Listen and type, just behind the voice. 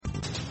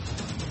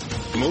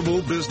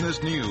Global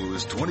business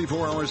news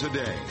 24 hours a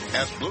day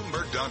at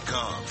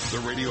Bloomberg.com, the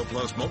Radio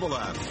Plus mobile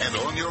app, and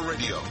on your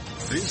radio.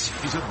 This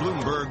is a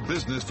Bloomberg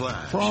Business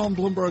Flash. From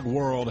Bloomberg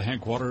World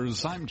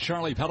Headquarters, I'm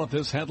Charlie Pellet.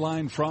 This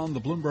headline from the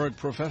Bloomberg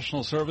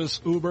Professional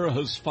Service. Uber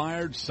has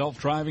fired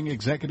self-driving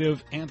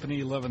executive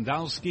Anthony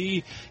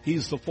Lewandowski.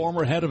 He's the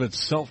former head of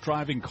its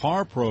self-driving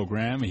car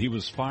program. He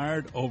was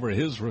fired over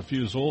his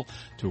refusal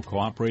to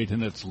cooperate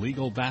in its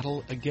legal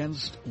battle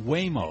against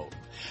Waymo.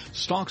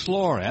 Stocks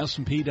lower,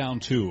 S&P down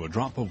 2, a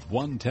drop of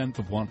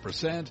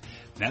 0.1%.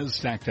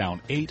 NASDAQ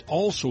down 8,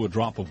 also a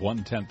drop of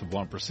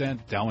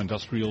 0.1%. Dow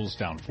Industrials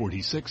down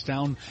 46,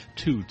 down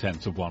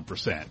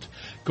 0.2%.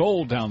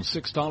 Gold down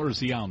 $6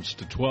 the ounce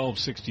to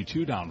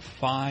 $12.62, down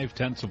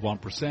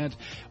 0.5%.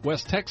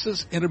 West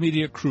Texas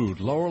Intermediate crude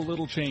lower,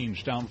 little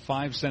change, down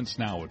 5 cents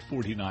now at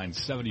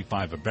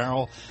 49.75 a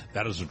barrel.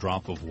 That is a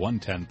drop of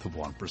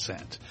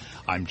 0.1%.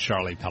 I'm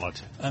Charlie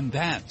Pellet, and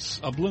that's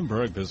a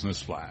Bloomberg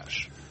Business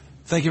Flash.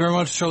 Thank you very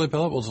much, Charlie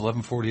Pellet. Well, it's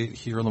 11:48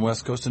 here on the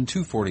West Coast and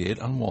 2:48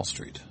 on Wall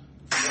Street.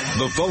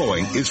 The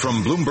following is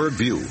from Bloomberg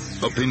View.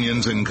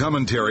 Opinions and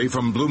commentary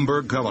from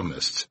Bloomberg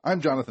columnists.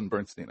 I'm Jonathan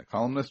Bernstein, a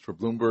columnist for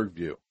Bloomberg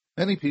View.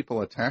 Many people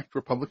attacked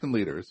Republican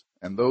leaders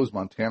and those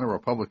Montana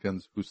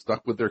Republicans who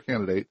stuck with their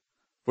candidate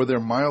for their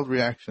mild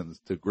reactions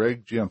to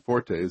Greg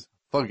Gianforte's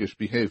thuggish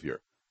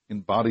behavior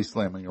in body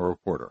slamming a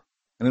reporter.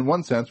 And in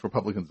one sense,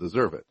 Republicans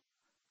deserve it.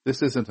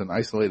 This isn't an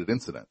isolated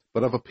incident,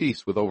 but of a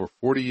piece with over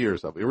 40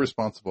 years of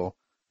irresponsible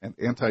and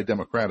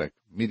anti-democratic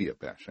media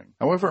bashing.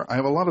 However, I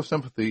have a lot of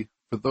sympathy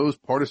for those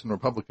partisan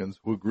Republicans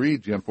who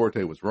agreed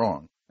Gianforte was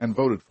wrong and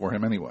voted for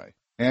him anyway.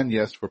 And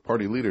yes, for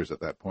party leaders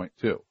at that point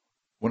too.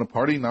 When a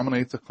party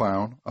nominates a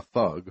clown, a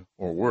thug,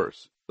 or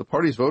worse, the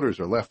party's voters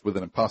are left with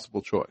an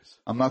impossible choice.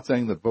 I'm not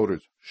saying that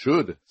voters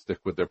should stick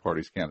with their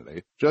party's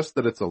candidate, just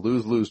that it's a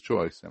lose-lose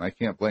choice, and I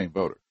can't blame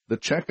voters. The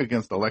check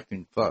against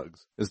electing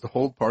thugs is to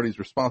hold parties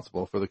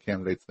responsible for the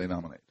candidates they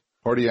nominate.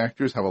 Party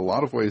actors have a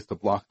lot of ways to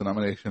block the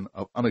nomination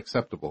of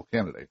unacceptable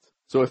candidates.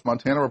 So if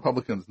Montana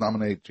Republicans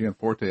nominate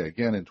Gianforte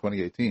again in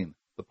 2018,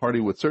 the party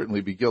would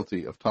certainly be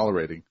guilty of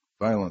tolerating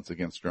violence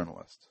against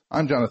journalists.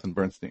 I'm Jonathan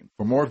Bernstein.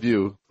 For more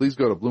View, please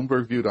go to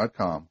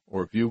BloombergView.com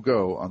or View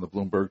Go on the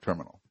Bloomberg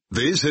terminal.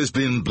 This has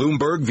been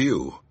Bloomberg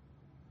View.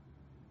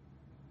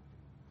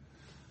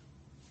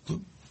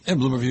 And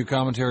Bloomberg View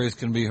commentaries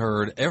can be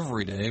heard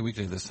every day,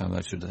 weekday this time,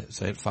 I should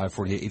say, at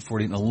 5:48,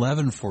 8:48, and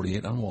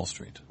 11:48 on Wall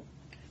Street.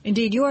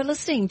 Indeed, you are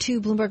listening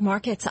to Bloomberg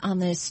Markets on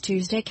this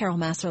Tuesday. Carol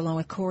Massar along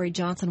with Cory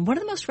Johnson. One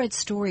of the most read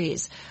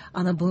stories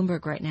on the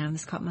Bloomberg right now, and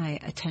this caught my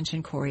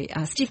attention, Cory.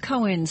 Steve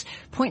Cohen's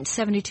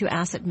 .72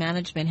 Asset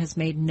Management has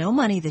made no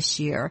money this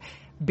year,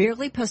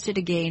 barely posted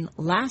a gain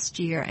last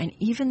year, and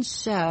even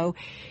so,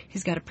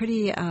 he's got a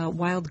pretty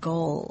wild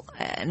goal,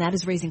 and that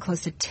is raising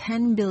close to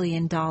 $10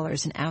 billion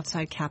in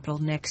outside capital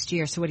next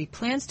year. So what he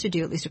plans to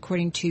do, at least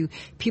according to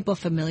people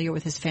familiar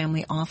with his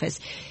family office,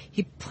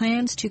 he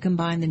plans to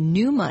combine the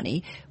new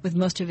money with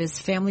most of his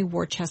family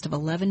war chest of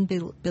 $11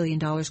 billion,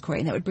 Cory,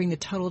 and that would bring the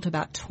total to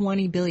about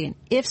 $20 billion.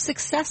 If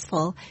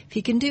successful, if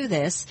he can do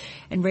this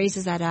and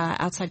raises that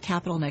outside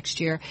capital next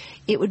year,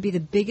 it would be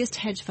the biggest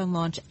hedge fund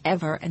launch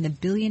ever, and the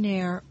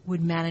billionaire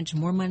would manage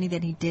more money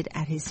than he did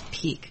at his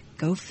peak.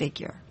 Go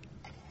figure.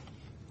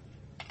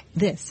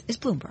 This is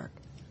Bloomberg.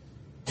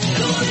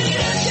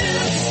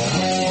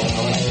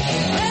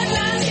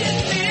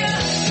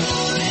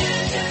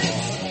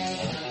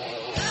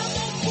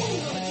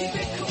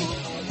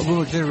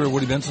 Bloomberg Contributor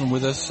Woody Benson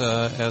with us,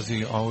 as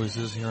he always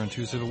is here on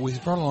Tuesday. But he's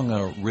brought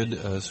along Red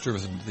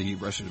Sturtevant,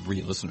 I should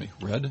listen to me.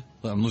 Red?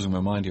 I'm losing my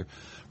mind here.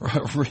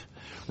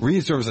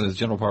 Reed Sturtevant is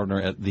general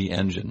partner at The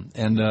Engine.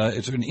 And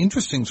it's an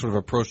interesting sort of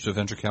approach to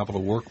venture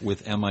capital work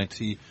with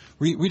MIT.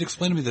 Reed,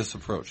 explain to me this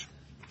approach.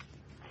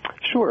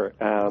 Sure.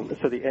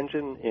 So The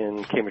Engine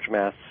in Cambridge,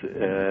 Mass.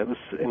 Was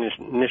an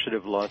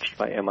initiative launched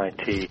by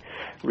MIT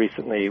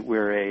recently.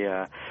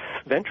 We're a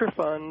venture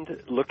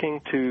fund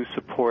looking to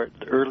support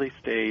the early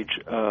stage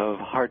of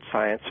hard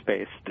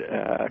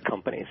science-based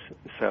companies.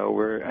 So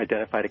we're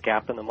identified a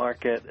gap in the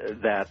market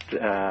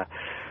that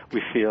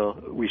we feel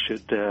we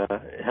should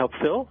help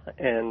fill,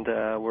 and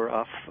we're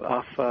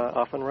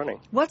off and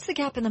running. What's the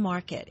gap in the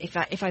market,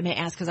 if I may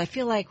ask? Because I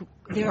feel like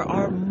there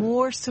are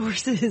more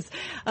sources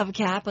of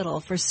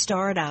capital for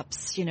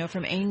startups,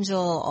 from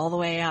angel all the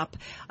way up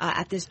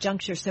at this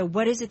juncture. So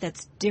what is it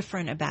that's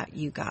different about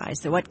you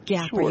guys? So what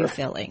gap are you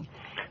filling?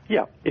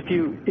 Yeah, if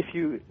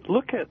you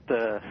look at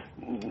the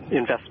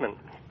investment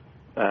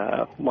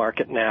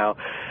market now,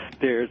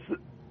 there's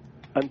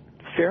a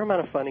fair amount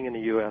of funding in the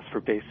U.S. for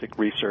basic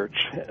research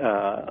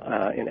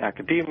in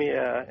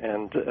academia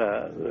and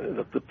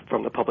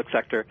from the public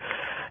sector.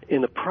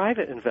 In the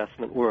private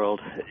investment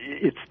world,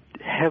 it's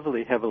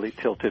heavily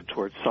tilted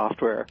towards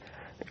software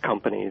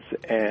companies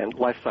and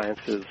life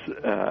sciences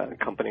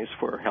companies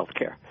for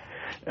healthcare.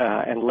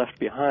 And left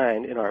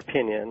behind, in our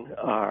opinion,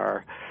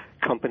 are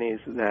companies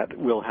that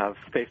will have,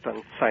 based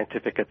on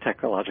scientific and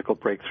technological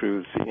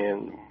breakthroughs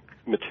in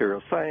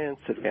material science,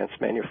 advanced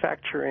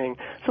manufacturing,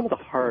 some of the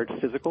hard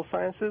physical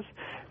sciences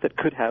that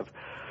could have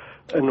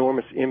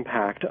enormous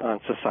impact on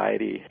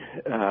society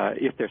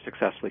if they're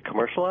successfully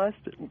commercialized,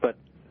 but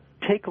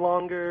take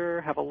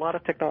longer, have a lot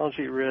of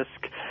technology risk,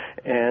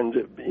 and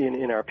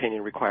in our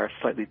opinion require a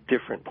slightly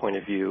different point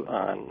of view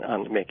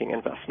on making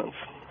investments.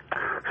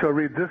 So,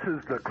 Reed, this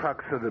is the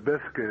crux of the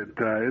biscuit,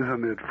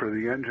 isn't it, for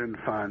the engine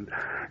fund,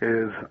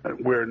 is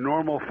where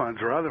normal funds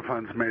or other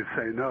funds may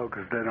say no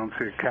because they don't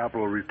see a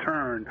capital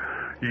return,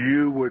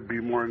 you would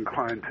be more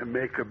inclined to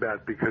make a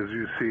bet because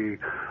you see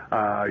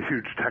a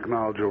huge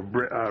technological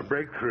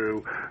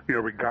breakthrough,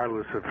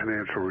 regardless of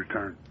financial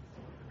return.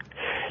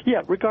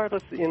 Yeah,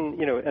 regardless,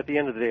 at the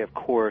end of the day, of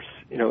course,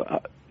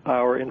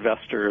 our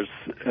investors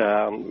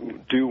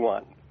do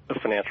want a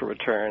financial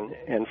return,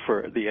 and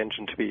for the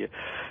engine to be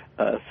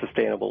a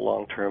sustainable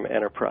long-term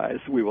enterprise,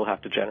 we will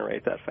have to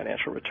generate that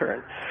financial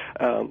return.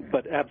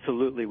 But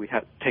absolutely, we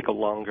have to take a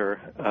longer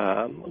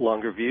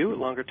view, a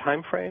longer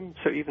time frame.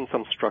 So even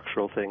some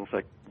structural things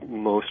like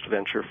most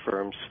venture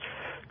firms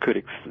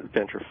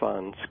venture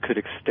funds could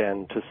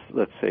extend to,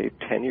 let's say,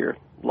 10-year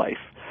life.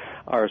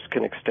 Ours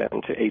can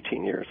extend to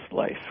 18 years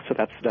life. So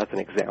that's an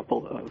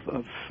example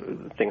of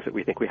things that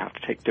we think we have to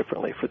take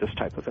differently for this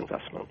type of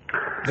investment.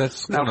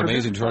 That's kind of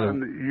amazing.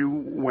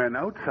 You went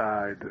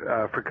outside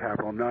for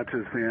capital, not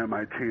just the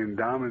MIT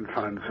Endowment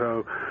Fund.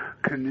 So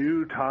can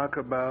you talk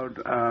about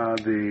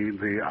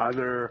the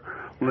other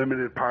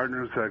limited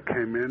partners that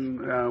came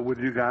in with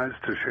you guys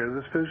to share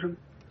this vision?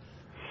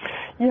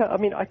 Yeah, I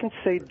mean, I can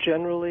say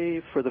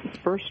generally for the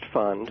first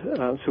fund,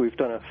 so we've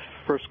done a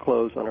first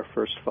close on our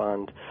first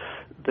fund.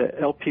 The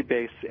LP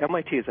base,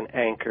 MIT is an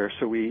anchor,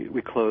 so we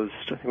closed,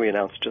 I think we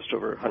announced just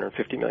over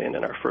 $150 million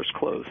in our first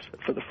close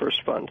for the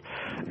first fund.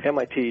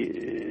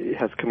 MIT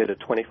has committed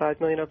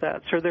 $25 million of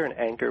that, so they're an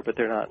anchor, but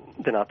they're not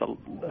the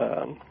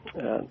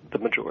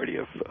majority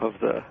of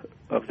the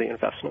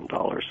investment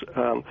dollars.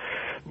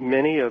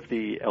 Many of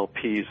the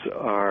LPs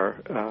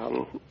are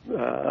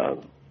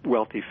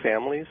wealthy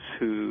families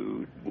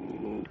who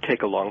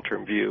take a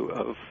long-term view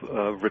of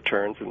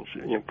returns, and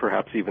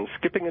perhaps even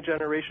skipping a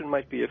generation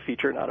might be a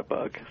feature, not a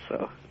bug.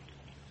 So,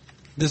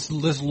 this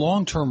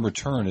long-term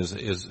return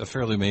is a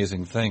fairly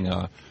amazing thing.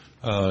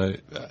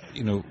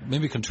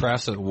 Maybe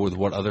contrast it with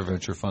what other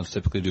venture funds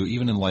typically do,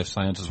 even in life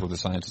sciences, where the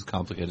science is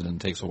complicated and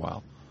takes a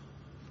while.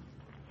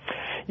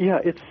 Yeah,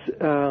 it's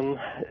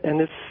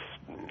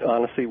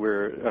honestly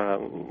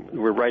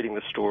we're writing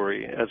the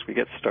story as we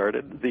get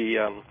started.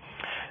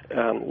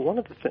 One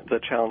of the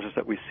challenges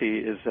that we see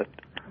is that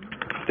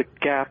the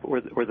gap or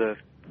the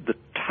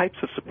types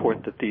of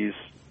support that these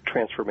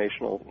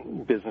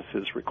transformational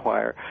businesses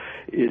require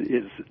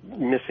is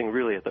missing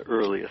really at the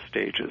earliest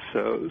stages.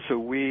 So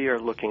we are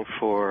looking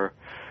for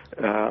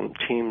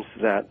teams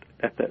that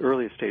at the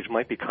earliest stage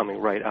might be coming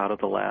right out of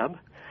the lab.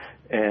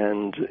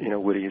 And,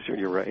 Woody,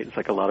 you're right. It's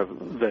like a lot of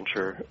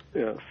venture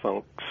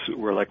folks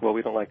were like, well,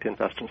 we don't like to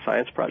invest in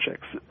science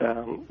projects.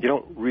 You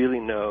don't really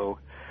know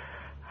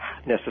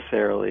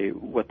necessarily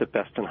what the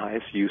best and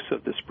highest use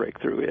of this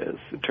breakthrough is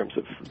in terms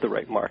of the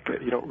right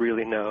market. You don't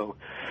really know.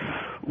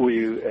 Will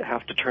you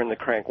have to turn the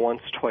crank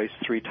once, twice,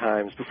 3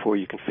 times before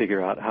you can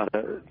figure out how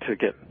to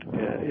get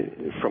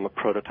from a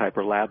prototype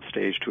or lab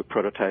stage to a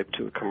prototype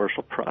to a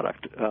commercial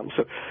product?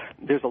 So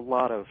there's a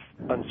lot of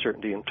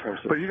uncertainty in terms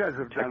of. But you guys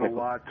have done a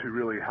lot to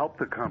really help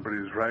the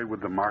companies, right,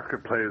 with the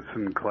marketplace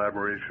in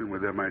collaboration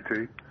with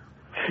MIT?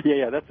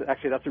 Yeah,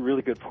 that's a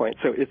really good point.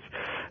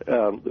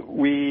 So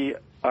we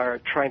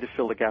are trying to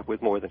fill the gap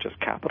with more than just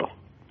capital.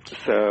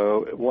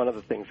 So one of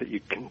the things that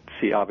you can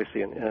see,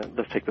 obviously,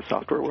 let's take the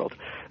software world.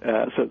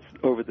 So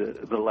over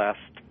the last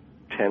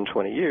 10,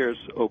 20 years,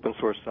 open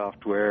source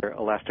software,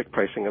 elastic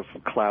pricing of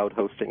cloud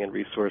hosting and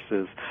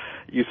resources,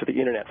 use of the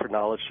internet for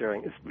knowledge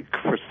sharing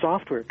for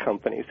software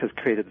companies has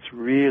created this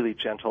really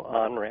gentle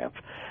on-ramp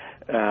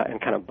and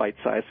kind of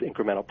bite-sized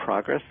incremental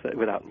progress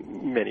without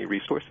many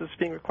resources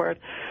being required.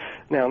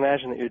 Now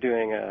imagine that you're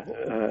doing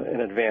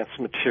an advanced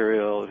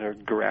material,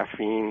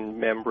 graphene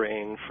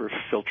membrane for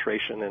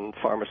filtration in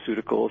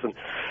pharmaceuticals, and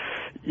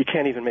you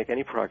can't even make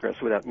any progress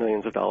without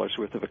millions of dollars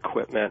worth of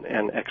equipment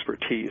and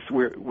expertise.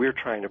 We're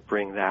trying to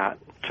bring that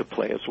to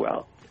play as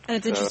well. And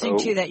it's interesting,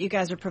 too, that you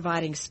guys are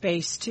providing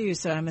space, too,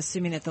 so I'm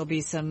assuming that there'll be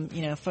some,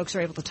 folks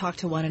are able to talk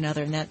to one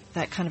another, and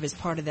that kind of is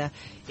part of the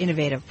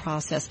innovative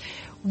process.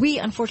 We,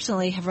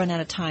 unfortunately, have run out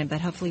of time,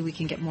 but hopefully we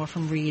can get more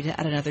from Reed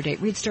at another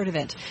date. Reed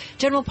Sturtevant,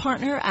 General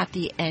Partner at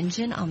The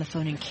Engine on the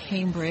phone in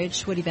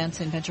Cambridge. Woody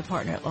Benson, Venture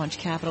Partner at Launch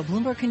Capital.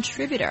 Bloomberg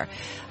Contributor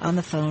on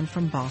the phone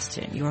from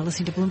Boston. You are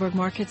listening to Bloomberg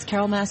Markets.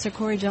 Carol Massar,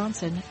 Cory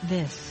Johnson.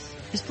 This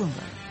is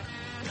Bloomberg.